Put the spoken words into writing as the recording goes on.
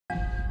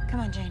Come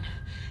on, Jane.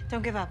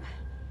 Don't give up.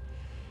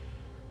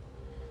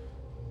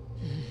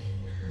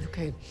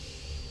 Okay.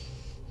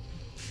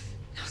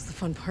 Now's the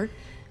fun part.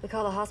 We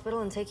call the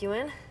hospital and take you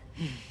in?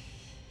 You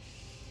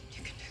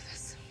can do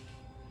this.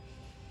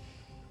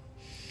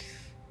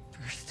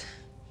 First,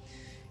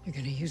 you're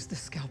gonna use the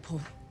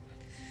scalpel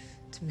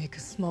to make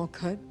a small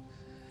cut,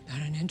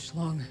 about an inch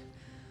long,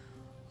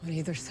 on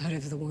either side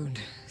of the wound,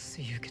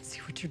 so you can see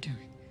what you're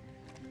doing.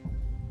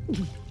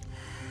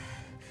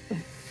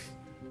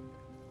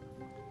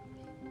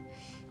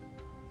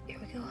 Here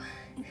we go.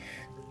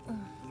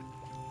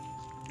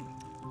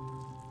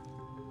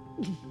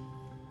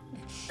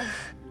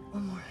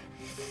 One more.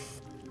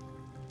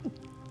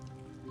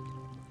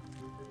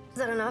 Is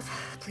that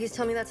enough? Please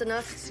tell me that's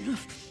enough. It's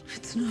enough.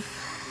 It's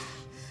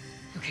enough.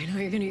 Okay, now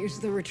you're gonna use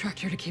the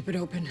retractor to keep it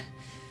open.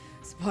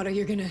 Zapata,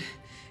 you're gonna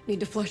need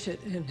to flush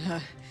it and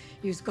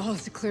use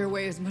gauze to clear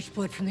away as much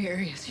blood from the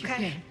area as you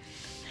can.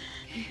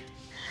 Okay.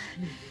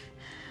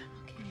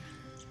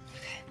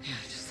 Yeah,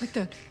 just like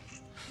that.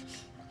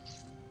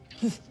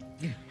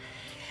 Yeah.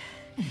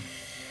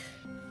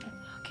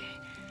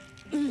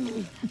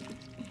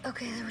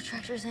 Okay, the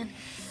retractor's in.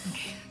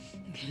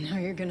 Okay, now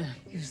you're gonna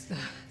use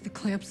the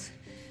clamps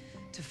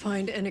to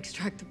find and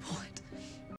extract the bullet.